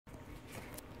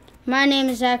My name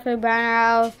is Zachary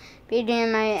Brown. I'll be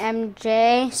doing my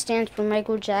MJ, stands for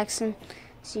Michael Jackson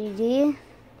CD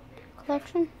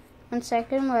collection. 1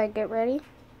 second while I get ready.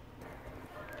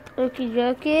 Okie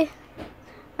dokie.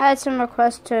 I had some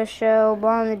requests to show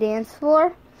Blood on the Dance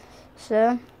Floor.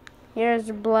 So,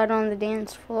 here's Blood on the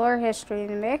Dance Floor, History in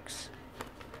the Mix.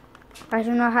 I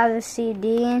do not have the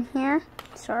CD in here.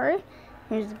 Sorry.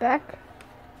 Here's the back.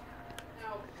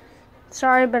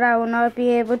 Sorry, but I will not be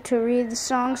able to read the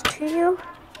songs to you.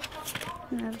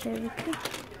 No, there we go.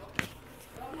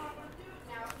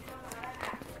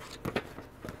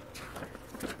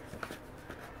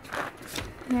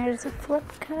 There's the flip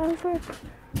cover.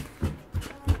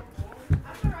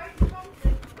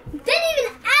 Didn't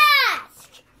even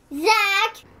ask,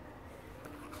 Zach.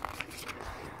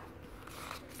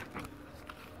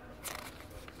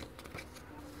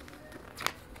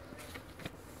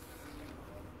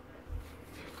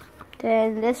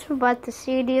 Then this is what the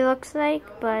CD looks like,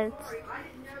 but it's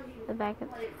the back of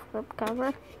the flip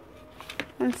cover.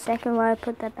 1 second while I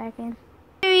put that back in.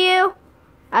 You.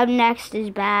 Up next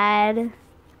is Bad.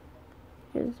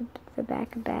 Here's the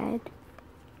back of Bad.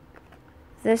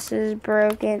 This is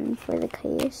broken for the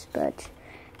case, but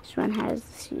this one has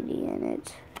the CD in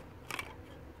it.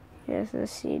 Here's the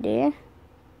CD.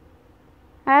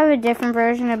 I have a different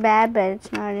version of Bad, but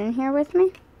it's not in here with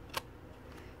me.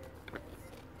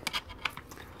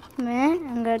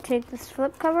 I'm going to take this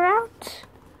flip cover out.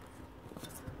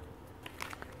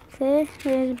 Okay,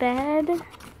 here's Bad.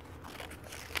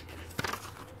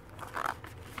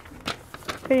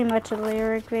 Pretty much a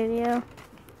lyric video.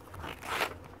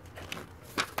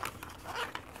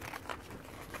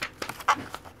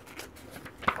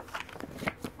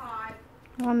 Hi.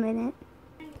 1 minute.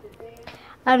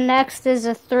 Up next is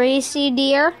a 3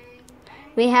 CD-er.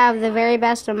 We have the very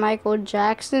best of Michael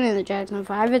Jackson and the Jackson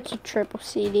 5. It's a triple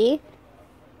CD.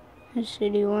 There's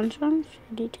CD 1 song,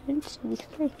 CD 2, and CD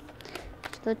 3. So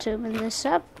let's open this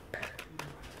up.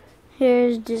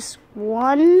 Here's disc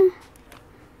 1.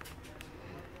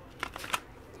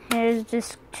 Here's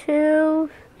disc 2.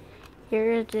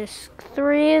 Here's disc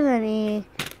 3. Then you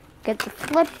get the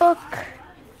flip book.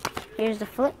 Here's the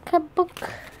flip cup book.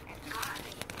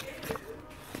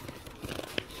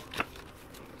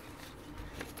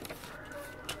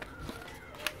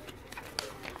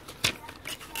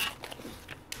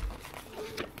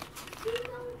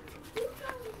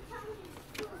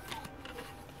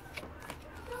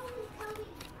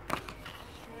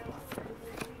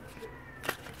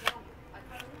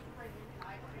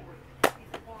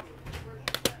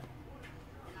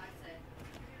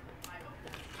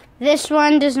 This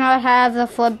one does not have the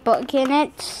flip book in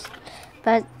it,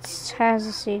 but has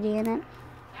a CD in it.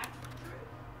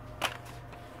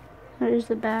 Here's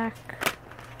the back.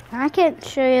 I can't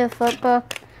show you the flip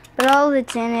book, but all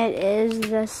that's in it is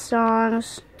the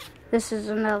songs. This is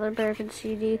another broken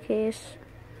CD case.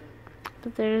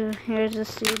 But here's the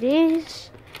CDs.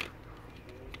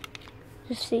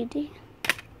 The CD.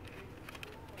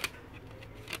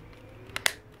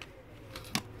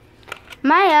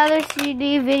 My other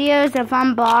CD videos of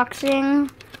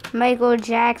unboxing Michael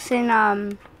Jackson,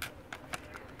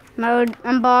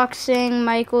 unboxing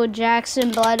Michael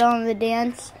Jackson Blood on the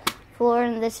Dance Floor,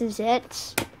 and this is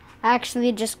it. I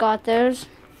actually just got those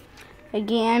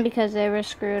again because they were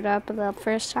screwed up the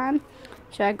first time,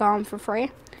 so I got them for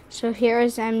free. So here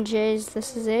is MJ's,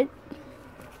 this is it.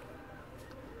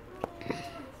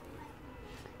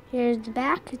 Here's the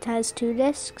back, it has 2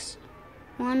 discs,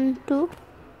 1, 2.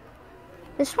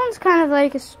 This one's kind of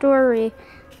like a story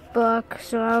book,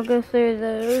 so I'll go through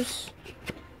those.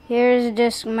 Here's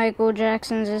disc Michael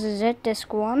Jackson's, this is it,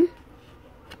 disc 1.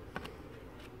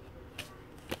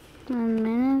 1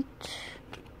 minute.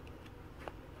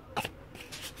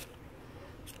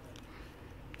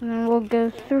 And then we'll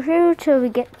go through till we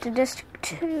get to disc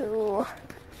 2.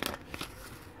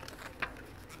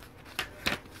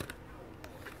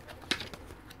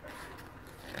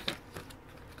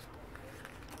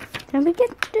 Then we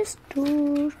get to disc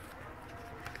 2.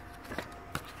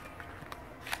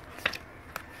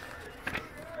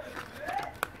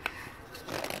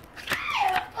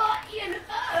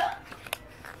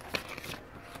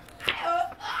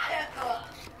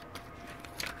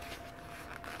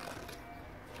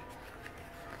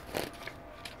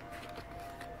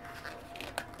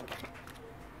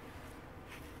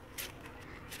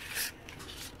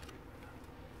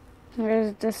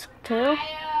 Here's disc 2.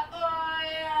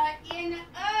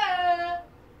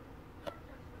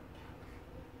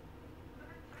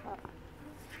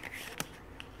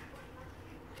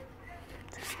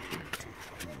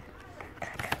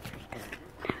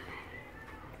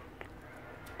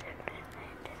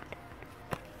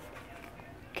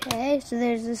 Okay, so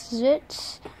there's the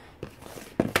Zits.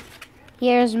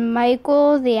 Here's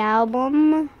Michael, the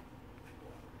album.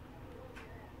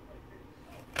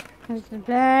 There's the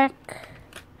back.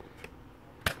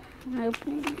 I'm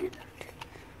opening it.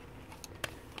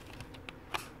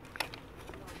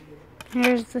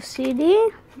 Here's the CD.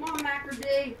 Come on, Macker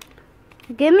D.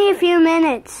 Give me a few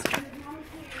minutes.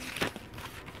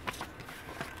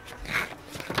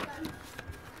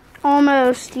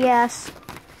 Almost, yes.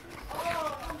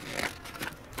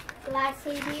 Last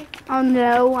CD. Oh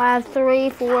no, I have 3,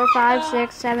 4, 5,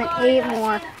 6, 7, 8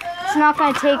 more. It's not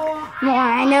gonna take more.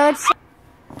 I know it's...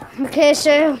 Okay,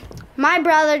 so my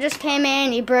brother just came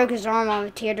in. He broke his arm on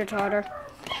the teeter-totter.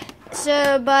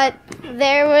 So, but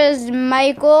there was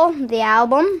Michael, the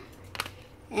album.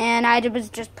 And I was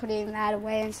just putting that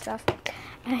away and stuff.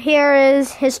 Here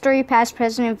is History, Past,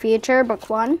 Present, and Future, Book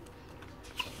 1.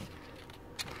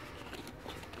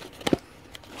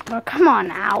 Oh, come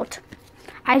on out.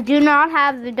 I do not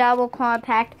have the double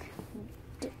compact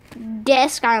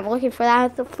disc. I'm looking for that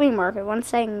at the flea market. 1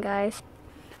 second, guys.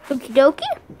 Okie dokie.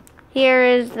 Here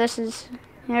is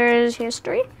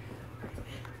history.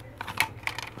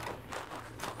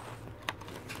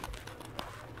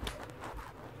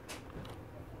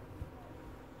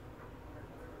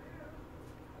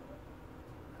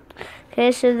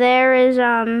 Okay, so there is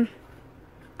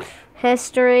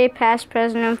History, Past,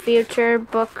 Present, and Future,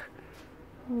 Book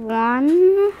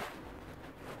 1.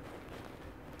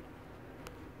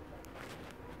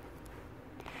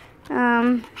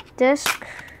 Disc.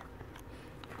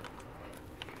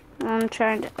 I'm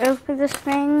trying to open this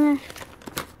thing.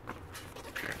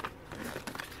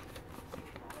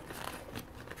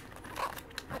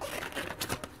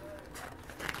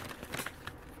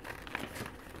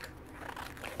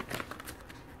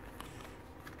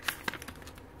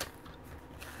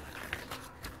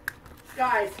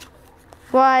 Guys.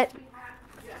 What?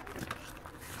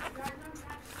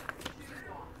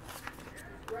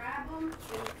 Grab them and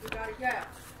we gotta go.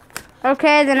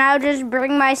 Okay, then I'll just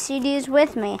bring my CDs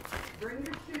with me. Bring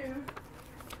your shoes.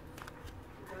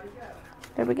 We gotta go.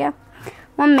 There we go.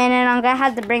 1 minute, I'm gonna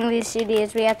have to bring these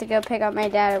CDs. We have to go pick up my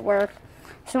dad at work.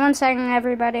 So 1 second,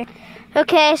 everybody.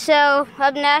 Okay, so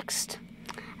up next,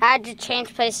 I had to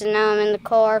change places now. I'm in the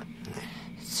car.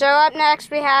 So up next,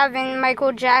 we have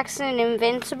Michael Jackson,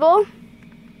 Invincible.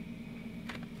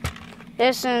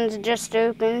 This one's just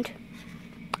opened.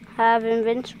 Have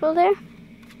Invincible there.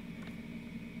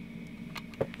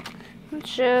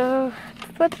 So,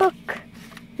 flip book,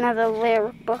 another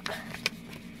lyric book.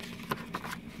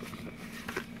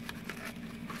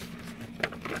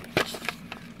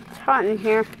 It's hot in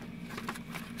here.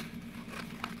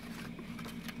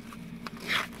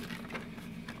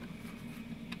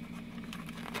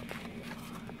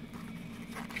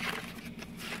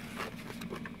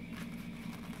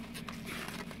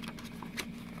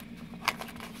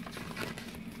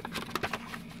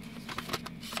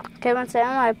 Okay, 1 second,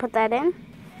 I put that in.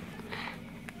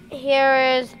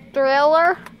 Here is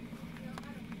Thriller.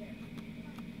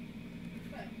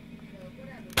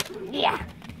 Yeah.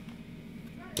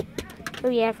 Oh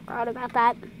yeah, I forgot about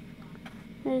that.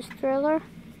 There's Thriller.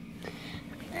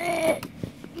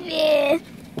 Yeah.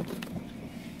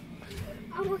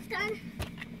 Almost done.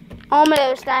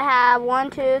 Almost. I have 1,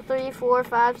 2, 3, 4,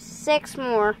 5, 6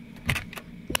 more.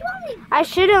 I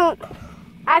shouldn't.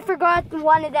 I forgot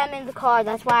one of them in the car.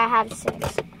 That's why I have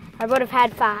 6. I would have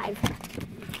had 5.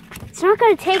 It's not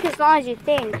going to take as long as you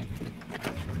think.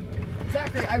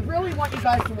 Zachary, I really want you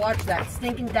guys to watch that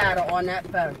stinking data on that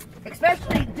phone.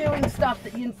 Especially doing stuff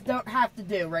that you don't have to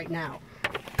do right now.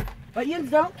 But you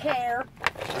don't care.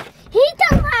 He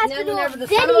doesn't have to do a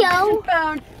video.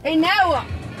 Phone. Hey, Noah.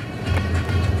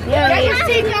 Yeah, Get your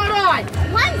seatbelt on.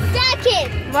 1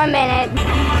 second. 1 minute.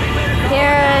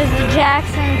 Here's the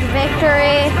Jackson's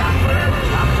victory.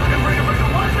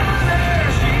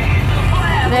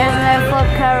 There's no flip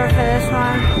cover for this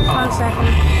one. 1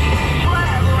 second.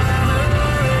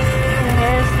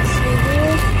 Here's the CD.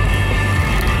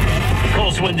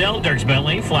 Cole Swindell, Dirks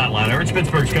Bentley, Flatliner. It's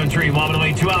Pittsburgh's Country. Woman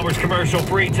away 2 hours commercial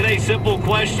free. Today's simple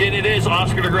question. It is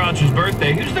Oscar the Grouch's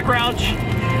birthday. Who's the Grouch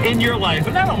in your life?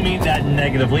 And I don't mean that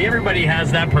negatively. Everybody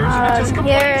has that person that just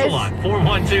complains a lot.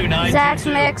 412-922. Zach's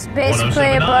mix,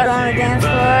 basically a butt on the dance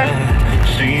floor.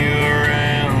 See you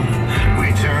around.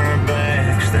 We turn our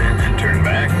backs, then turn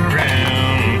back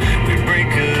around. We break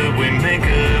up, we make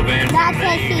up, and That's we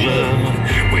what make she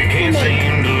love. We can't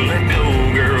seem to let go,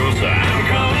 girls. I'm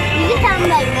calling. You just sound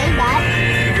like Maybach.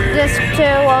 Disc 2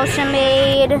 also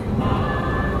made.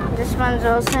 This one's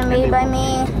also made by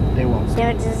me. They won't.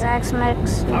 Same with the Zach's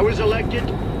mix. I was elected.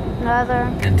 Another.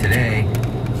 And today,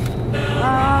 We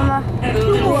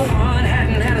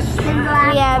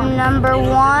have number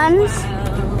ones.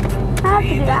 I have to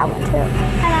do that one too.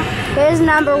 Here's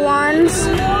number ones.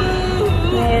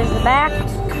 Here's the back.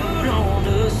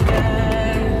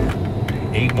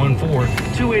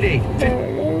 814-288. There it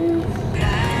is.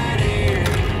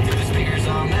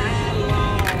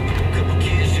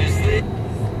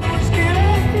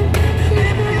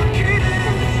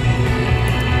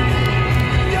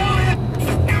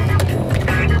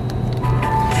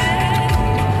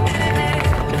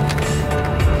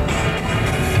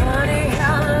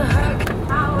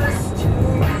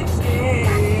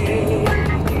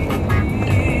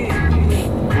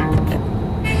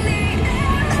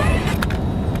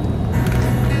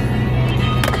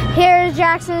 Here's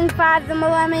Jackson 5, the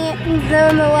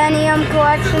Millennium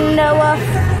Collection, Noah.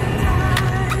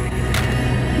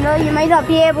 No, you might not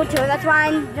be able to. That's why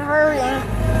I'm hurrying.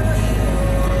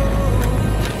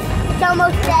 It's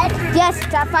almost dead. Yes,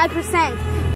 it's at 5%.